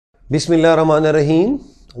Bismillahirrahmanirrahim.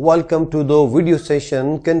 Welcome to the video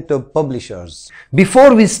session Cantab Publishers.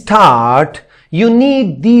 Before we start, you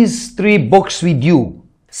need these 3 books with you.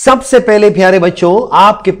 सबसे पहले प्यारे बच्चों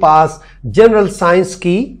आपके पास general science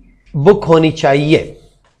की book होनी चाहिए.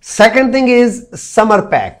 Second thing is summer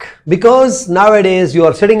pack, because nowadays you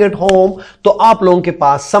are sitting at home, तो आप लोगों के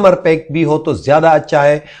पास summer pack भी हो तो ज्यादा अच्छा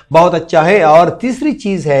है, बहुत अच्छा है. और तीसरी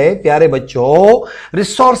चीज है प्यारे बच्चों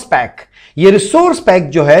रिसोर्स पैक. ये रिसोर्स पैक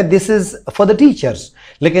जो है this is for the teachers,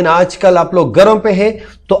 लेकिन आजकल आप लोग घरों पे हैं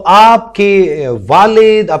तो आपके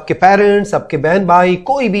वालिद, आपके पेरेंट्स, आपके बहन भाई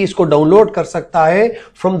कोई भी इसको डाउनलोड कर सकता है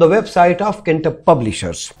from the website of कैंटब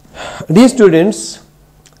publishers. Dear students,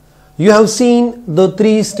 you have seen the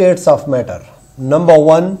 3 states of matter. Number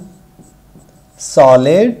 1,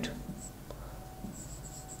 solid,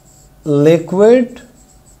 liquid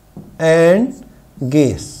and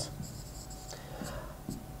gas.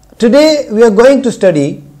 Today we are going to study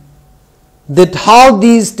that how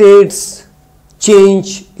these states change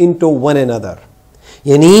into one another.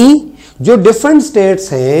 यानी जो different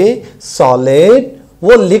states हैं, solid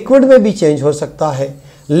वो liquid में भी change हो सकता है,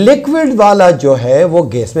 liquid वाला जो है वो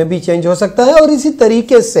गैस में भी चेंज हो सकता है, और इसी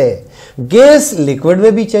तरीके से गैस लिक्विड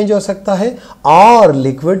में भी चेंज हो सकता है और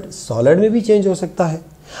लिक्विड सॉलिड में भी चेंज हो सकता है.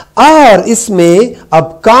 और इसमें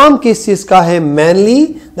अब काम किस चीज का है? मेनली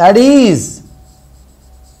दैट इज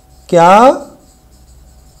क्या?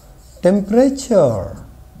 Temperature.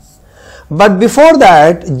 But before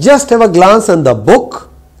that just have a glance on the book,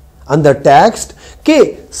 on the text कि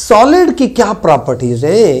सॉलिड की क्या प्रॉपर्टीज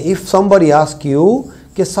है. इफ समबडी आस्क यू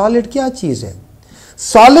कि सॉलिड क्या चीज है,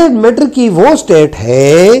 सॉलिड मैटर की वो स्टेट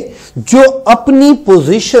है जो अपनी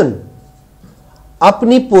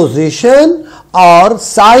पोजीशन और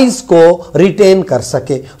साइज को रिटेन कर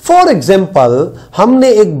सके. फॉर एग्जांपल हमने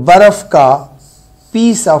एक बर्फ का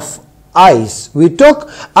piece of ice we took,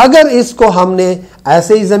 अगर इसको हमने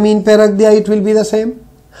ऐसे ही जमीन पे रख दिया it will be the same.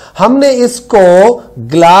 हमने इसको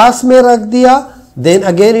ग्लास में रख दिया then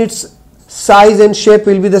again it's size and shape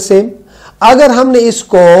will be the same. अगर हमने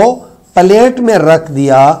इसको प्लेट में रख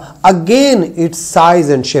दिया again it's size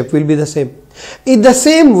and shape will be the same. In the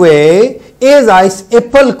same way as ice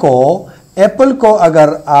Apple को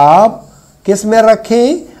अगर आप किस में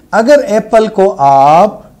रखें, अगर एप्पल को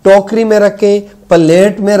आप टोकरी में रखें,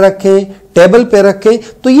 प्लेट में रखें, टेबल पे रखें,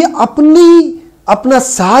 तो ये अपना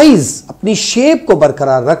साइज, अपनी शेप को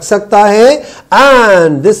बरकरार रख सकता है.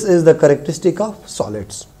 And this is the characteristic of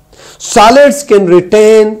solids. Solids can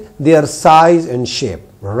retain their size and shape,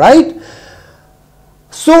 right?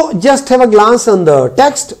 So just have a glance on the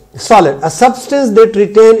text. Solid, a substance that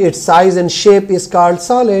retain its size and shape is called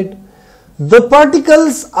solid. The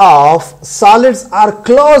particles of solids are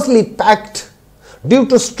closely packed due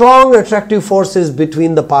to strong attractive forces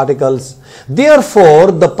between the particles.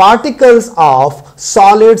 Therefore, the particles of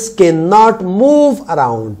solids cannot move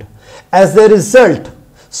around. As a result,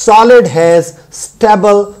 solid has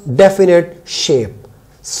stable definite shape.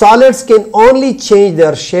 Solids can only change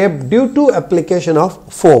their shape due to application of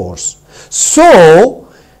force. So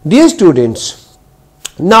dear students,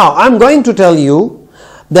 now I am going to tell you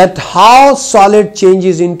that how solid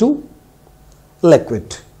changes into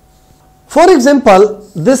liquid. For example,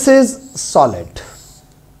 this is solid,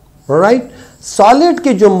 right? Solid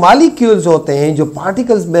के जो molecules होते हैं, जो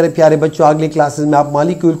particles, मेरे प्यारे बच्चों अगली classes में आप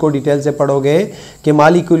मॉलिक्यूल को डिटेल से पढ़ोगे कि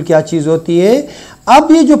मॉलिक्यूल क्या चीज होती है.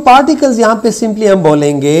 अब ये जो पार्टिकल्स यहां पे सिंपली हम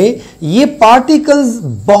बोलेंगे, ये पार्टिकल्स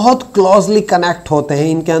बहुत क्लोजली कनेक्ट होते हैं,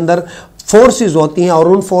 इनके अंदर फोर्सेस होती हैं और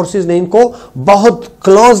उन फोर्सेस ने इनको बहुत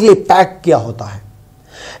क्लोजली पैक किया होता है.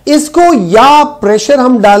 इसको या प्रेशर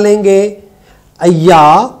हम डालेंगे या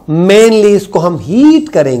मेनली इसको हम हीट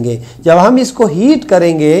करेंगे. जब हम इसको हीट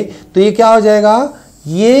करेंगे तो ये क्या हो जाएगा,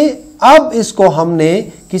 ये अब इसको हमने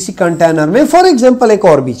किसी कंटेनर में, फॉर एग्जांपल एक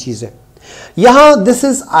और भी चीज है, यहां दिस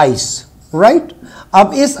इज आइस, राइट.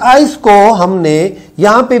 अब इस आइस को हमने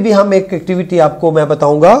यहां पे भी हम एक एक्टिविटी आपको मैं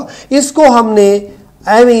बताऊंगा, इसको हमने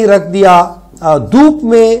ऐਵੇਂ ही रख दिया धूप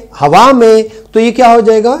में, हवा में, तो ये क्या हो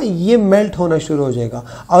जाएगा, ये मेल्ट होना शुरू हो जाएगा.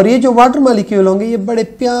 और ये जो वाटर मॉलिक्यूल होंगे ये बड़े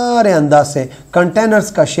प्यारे अंदाज से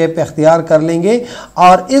कंटेनर्स का शेप इख्तियार कर लेंगे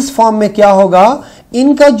और इस फॉर्म में क्या होगा,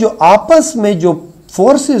 इनका जो आपस में जो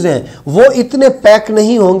फोर्सेस हैं वो इतने पैक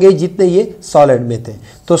नहीं होंगे जितने ये सॉलिड में थे.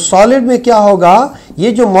 तो सॉलिड में क्या होगा,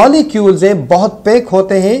 ये जो मॉलिक्यूल्स हैं बहुत पैक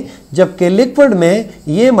होते हैं, जबकि लिक्विड में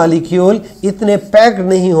ये मॉलिक्यूल इतने पैक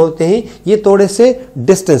नहीं होते हैं, ये थोड़े से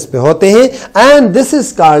डिस्टेंस पे होते हैं. And this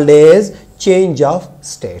is called as change of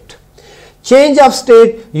state. Change of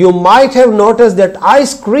state, you might have noticed that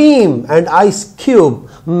ice cream and ice cube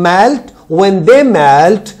melt. When they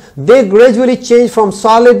melt, they gradually change from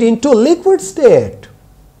solid into liquid state.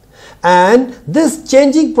 And this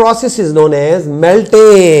changing process is known as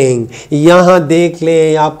melting. यहां देख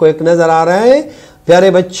लें, आपको एक नजर आ रहा है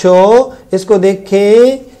प्यारे बच्चों, इसको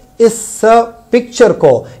देखें इस पिक्चर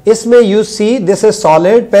को, इसमें you see this is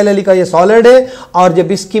solid, पहले लिखा ये सॉलिड है, और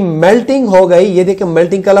जब इसकी मेल्टिंग हो गई, ये देखिए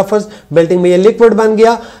मेल्टिंग का लफ्ज, मेल्टिंग में ये लिक्विड बन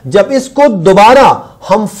गया। जब इसको दोबारा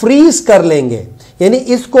हम फ्रीज कर लेंगे, यानी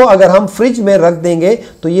इसको अगर हम फ्रिज में रख देंगे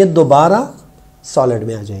तो ये दोबारा सॉलिड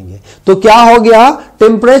में आ जाएंगे। तो क्या हो गया,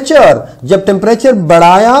 टेम्परेचर, जब टेम्परेचर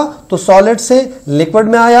बढ़ाया तो सॉलिड से लिक्विड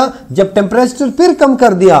में आया, जब टेम्परेचर फिर कम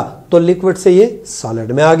कर दिया तो लिक्विड से ये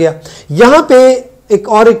सॉलिड में आ गया। यहां पे एक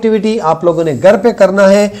और एक्टिविटी आप लोगों ने घर पे करना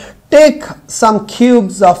है, take some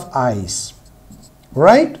cubes of ice,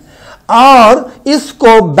 right, और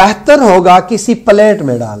इसको बेहतर होगा किसी प्लेट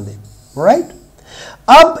में डाल दें, राइट।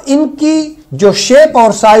 अब इनकी जो शेप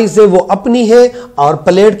और साइज है वो अपनी है और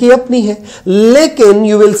प्लेट की अपनी है, लेकिन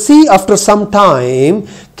you will see after some time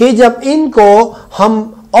कि जब इनको हम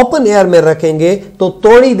ओपन एयर में रखेंगे तो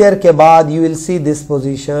थोड़ी देर के बाद you will see this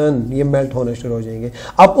position, ये मेल्ट होने शुरू हो जाएंगे।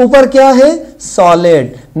 अब ऊपर क्या है,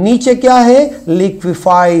 सॉलिड, नीचे क्या है,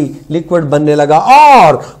 लिक्विफाई, लिक्विड बनने लगा,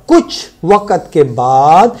 और कुछ वक्त के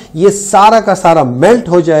बाद ये सारा का सारा मेल्ट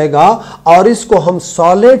हो जाएगा और इसको हम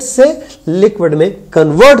सॉलिड से लिक्विड में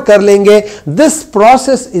कन्वर्ट कर लेंगे। This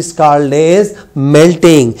process is called as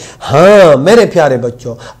melting. हाँ मेरे प्यारे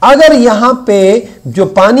बच्चों, अगर यहां पे जो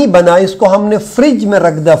पानी बना इसको हमने फ्रिज में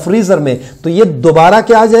रख दिया, फ्रीजर में, तो ये दोबारा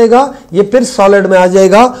क्या आ जाएगा, ये फिर सॉलिड में आ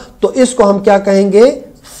जाएगा। तो इसको हम क्या कहेंगे,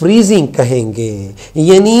 फ्रीजिंग कहेंगे।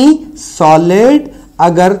 यानी सॉलिड,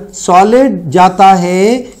 अगर सॉलिड जाता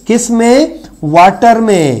है किस में, वाटर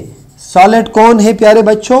में, सॉलिड कौन है प्यारे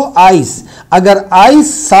बच्चों, आइस, अगर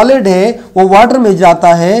आइस सॉलिड है वो वाटर में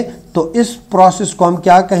जाता है तो इस प्रोसेस को हम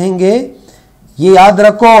क्या कहेंगे, ये याद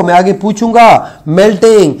रखो, मैं आगे पूछूंगा,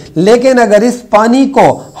 मेल्टिंग। लेकिन अगर इस पानी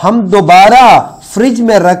को हम दोबारा फ्रिज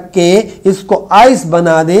में रख के इसको आइस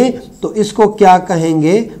बना दें तो इसको क्या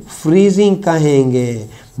कहेंगे, फ्रीजिंग कहेंगे।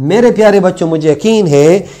 मेरे प्यारे बच्चों, मुझे यकीन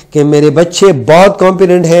है कि मेरे बच्चे बहुत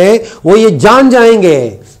कॉम्पिटेंट हैं, वो ये जान जाएंगे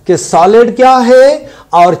कि सॉलिड क्या है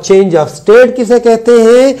और चेंज ऑफ स्टेट किसे कहते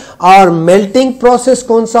हैं, और मेल्टिंग प्रोसेस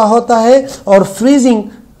कौन सा होता है और फ्रीजिंग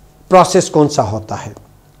प्रोसेस कौन सा होता है।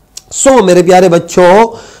 सो मेरे प्यारे बच्चों,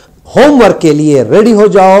 होमवर्क के लिए रेडी हो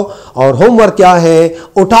जाओ, और होमवर्क क्या है,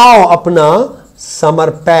 उठाओ अपना समर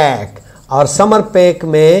पैक, और समर पैक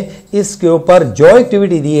में इसके ऊपर जो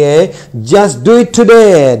एक्टिविटी दी है, just do it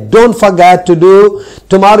today, don't forget to do,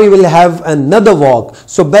 tomorrow you will have another walk.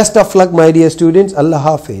 So best of luck my dear students, Allah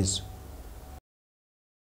Hafiz.